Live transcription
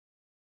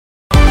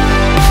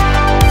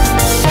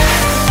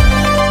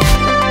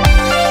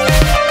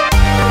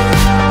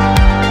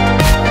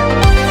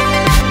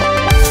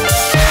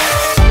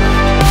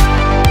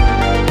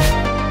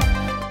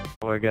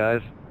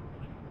Alright guys,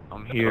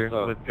 I'm here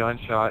with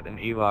GunShot and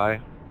Eli,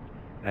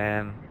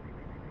 and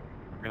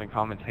we're going to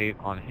commentate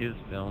on his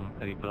film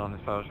that he put on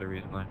his file show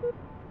recently.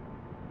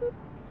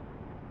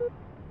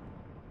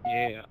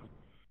 Yeah.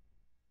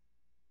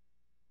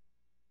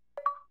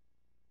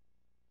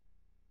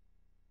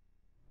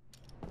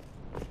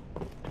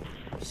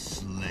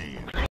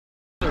 Slayer. It's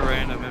a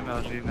random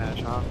MLG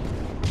match, huh?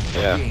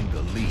 Yeah. Gain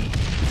the lead.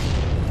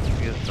 I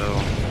guess so.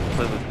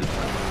 Play with this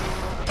one.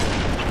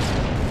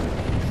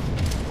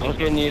 I was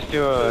getting used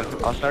to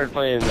I started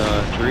playing 3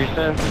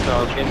 cents, so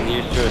I was getting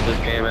used to it this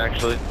game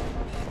actually.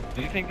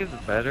 Do you think it's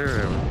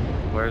better, or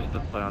where's the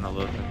play on a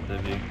low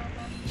sensitivity?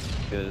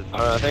 Because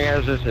I think it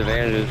has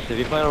disadvantages. If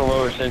you play on a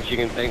lower sense, you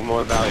can think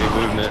more about your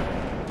movement.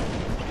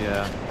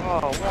 yeah.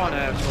 Oh, one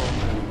asshole.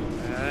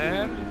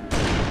 And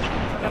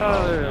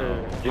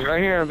Another. Dude,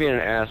 right here I'm being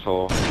an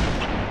asshole.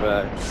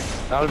 But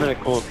that would have been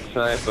a cool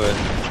snipe, but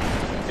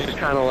it was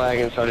kind of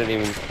lagging, so I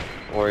didn't even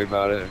worry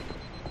about it.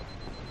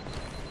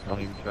 Don't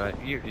even try.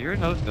 Your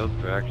no scopes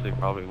are actually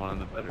probably one of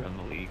the better in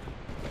the league.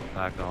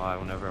 Not gonna lie,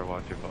 whenever I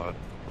watch your VOD.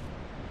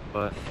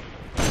 But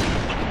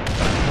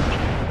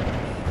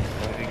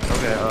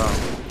okay,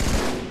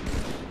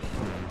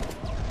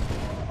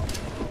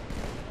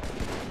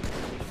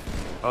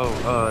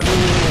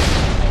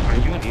 are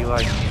you and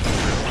Eli team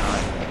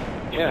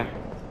tonight? Yeah.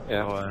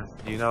 Yeah. Oh,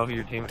 do you know who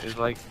your team is?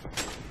 Like,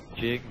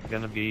 Jig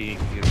gonna be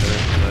either?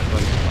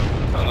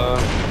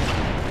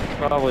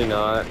 Probably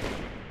not.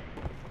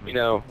 You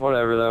know,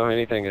 whatever though,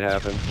 anything could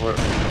happen.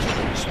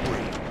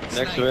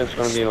 Next event's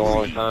gonna be in a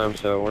long time,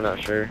 so we're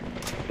not sure.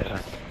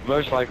 Yeah.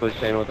 Most likely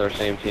staying with our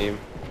same team.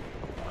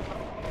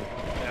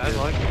 Yeah, I'd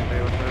like to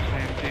stay with our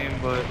same team,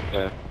 but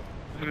Yeah.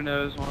 who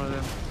knows, one of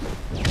them.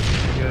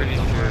 Pretty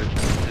sure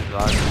his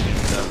odds are being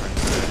stubborn,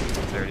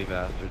 dirty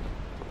bastards.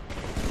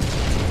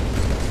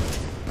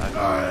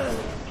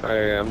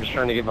 Alright, I'm just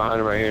trying to get behind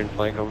him right here and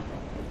flank him.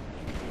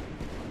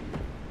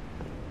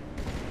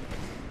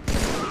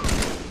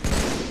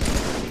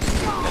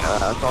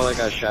 I saw that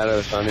guy's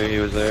shadow, so I knew he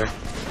was there.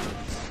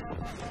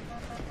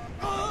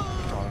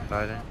 Wrong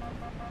siding.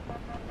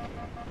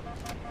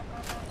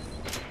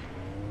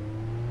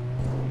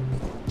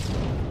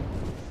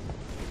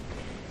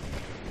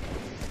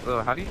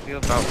 So, how do you feel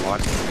about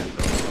watching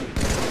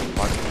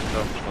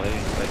yourself play?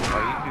 Like,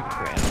 are you too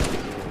cramped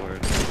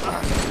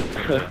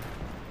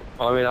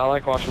or? I mean, I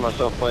like watching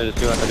myself play to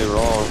see what I do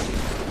wrong.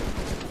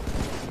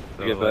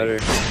 To get better.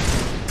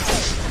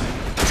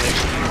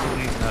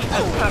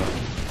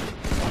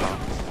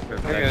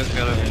 You guys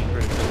gotta be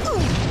pretty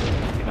good.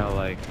 You know,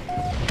 like,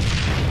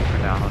 you're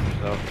down on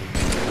yourself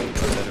and you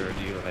feel better, or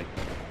do you, like,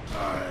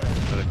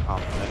 sort of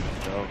compliment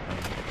yourself?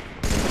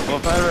 Well,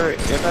 if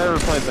I ever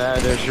play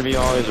bad, there should be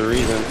always a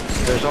reason.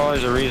 There's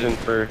always a reason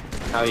for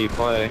how you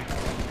play.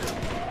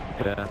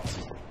 Yeah.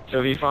 So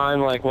if you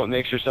find, like, what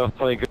makes yourself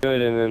play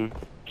good and then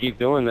keep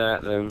doing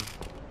that, then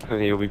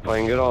you'll be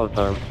playing good all the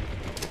time.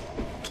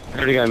 I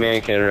already got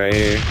man cannon right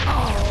here.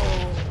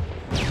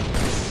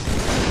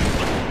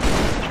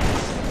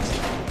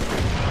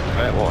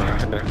 Alright, well,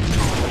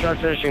 I tried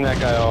finishing that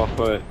guy off,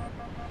 but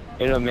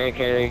ended up man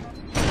canning.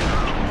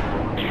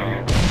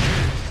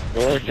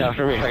 It worked out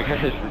for me, I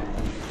guess.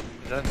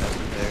 Is that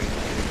necessary?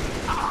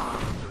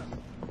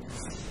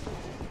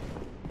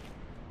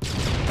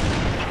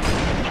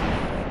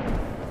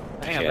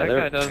 Damn, Yeah, that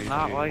guy does crazy,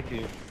 not dude. like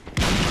you.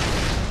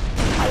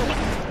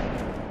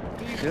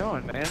 What are you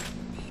doing, man?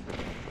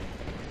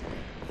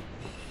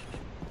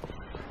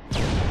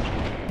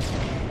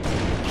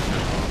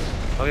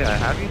 Oh yeah,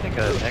 how do you think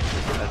of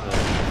Nexus as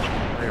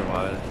a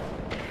player-wise?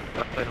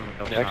 I've played him a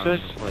couple Nexus?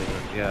 times. Played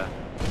this, yeah.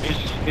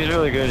 He's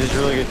really good. He's a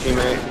really good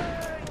teammate.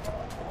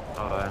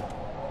 Oh,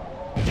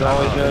 You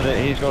always know that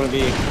he's going to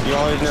be. You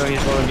always know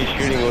he's going to be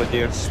shooting with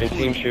you in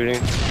team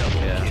shooting.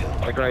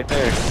 yeah. Like right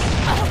there.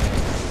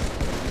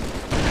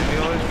 He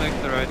always makes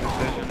the right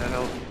decision to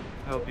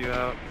help you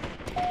out.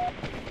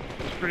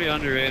 He's pretty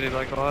underrated.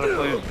 Like, a lot of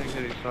players think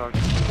that he sucks.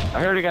 I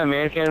heard he got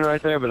man cannon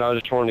right there, but I was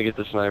just wanting to get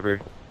the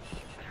sniper.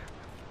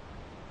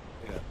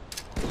 Yeah.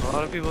 A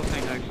lot of people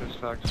think Nexus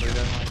sucks, but he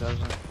definitely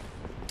doesn't.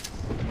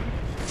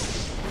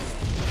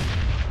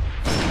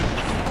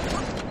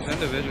 His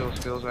individual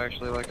skills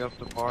actually like up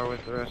to par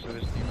with the rest of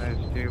his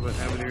teammates too, but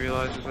nobody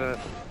realizes that.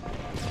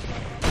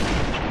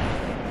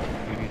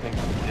 Who do you think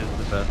is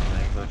the best in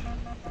English?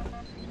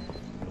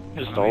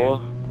 Pistola?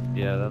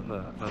 Yeah, that's I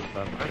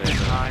think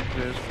mine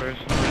is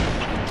personally.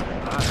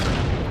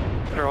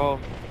 They're all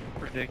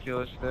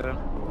ridiculous though.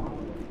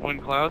 When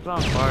Cloud's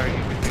on fire, you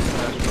can be the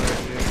best player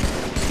too.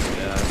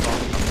 Yeah, it's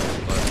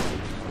awesome, but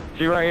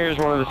See, right here is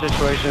one of the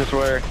situations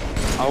where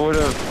I would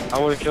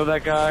have killed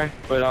that guy,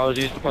 but I was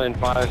used to playing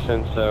 5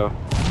 cents, so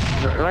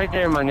right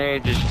there my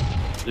nade just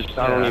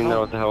I don't even know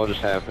what the hell just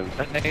happened.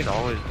 That nade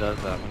always does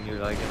that when you're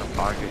like in a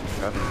pocket, you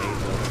grab a nade in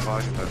the other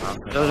pocket, but not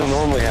It doesn't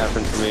normally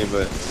happen for me,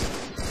 but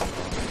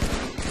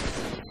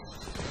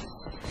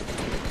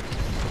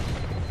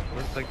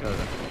looks like a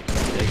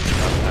big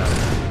stuff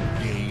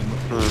Game.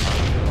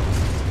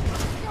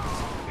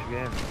 Good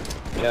game.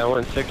 yeah, I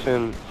went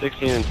 16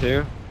 and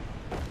 2.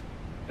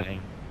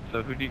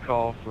 So who do you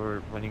call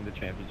for winning the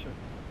championship?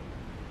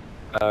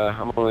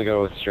 I'm only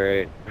going with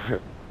straight.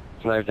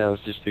 Snipe down is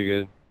just too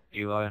good.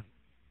 Eli.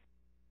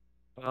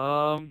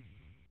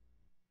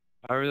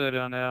 I really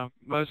don't know.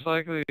 Most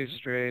likely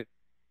straight,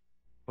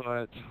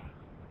 but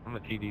I'm a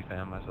TD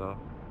fan myself.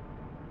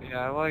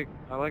 Yeah,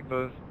 I like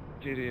both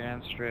TD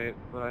and straight,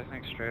 but I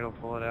think straight will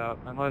pull it out.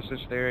 Unless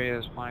Hysteria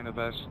is playing the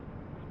best.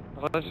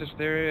 Unless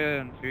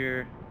Hysteria and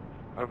Fear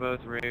are both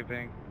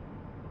raping,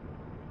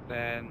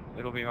 then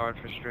it'll be hard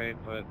for straight,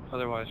 but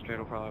otherwise straight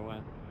will probably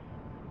win.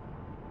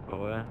 But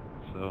yeah,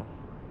 so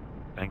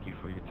thank you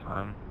for your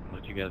time. I'll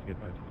let you guys get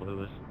back to the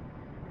playlist.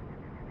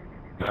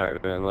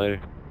 Alright, man,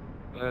 later.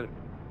 Later.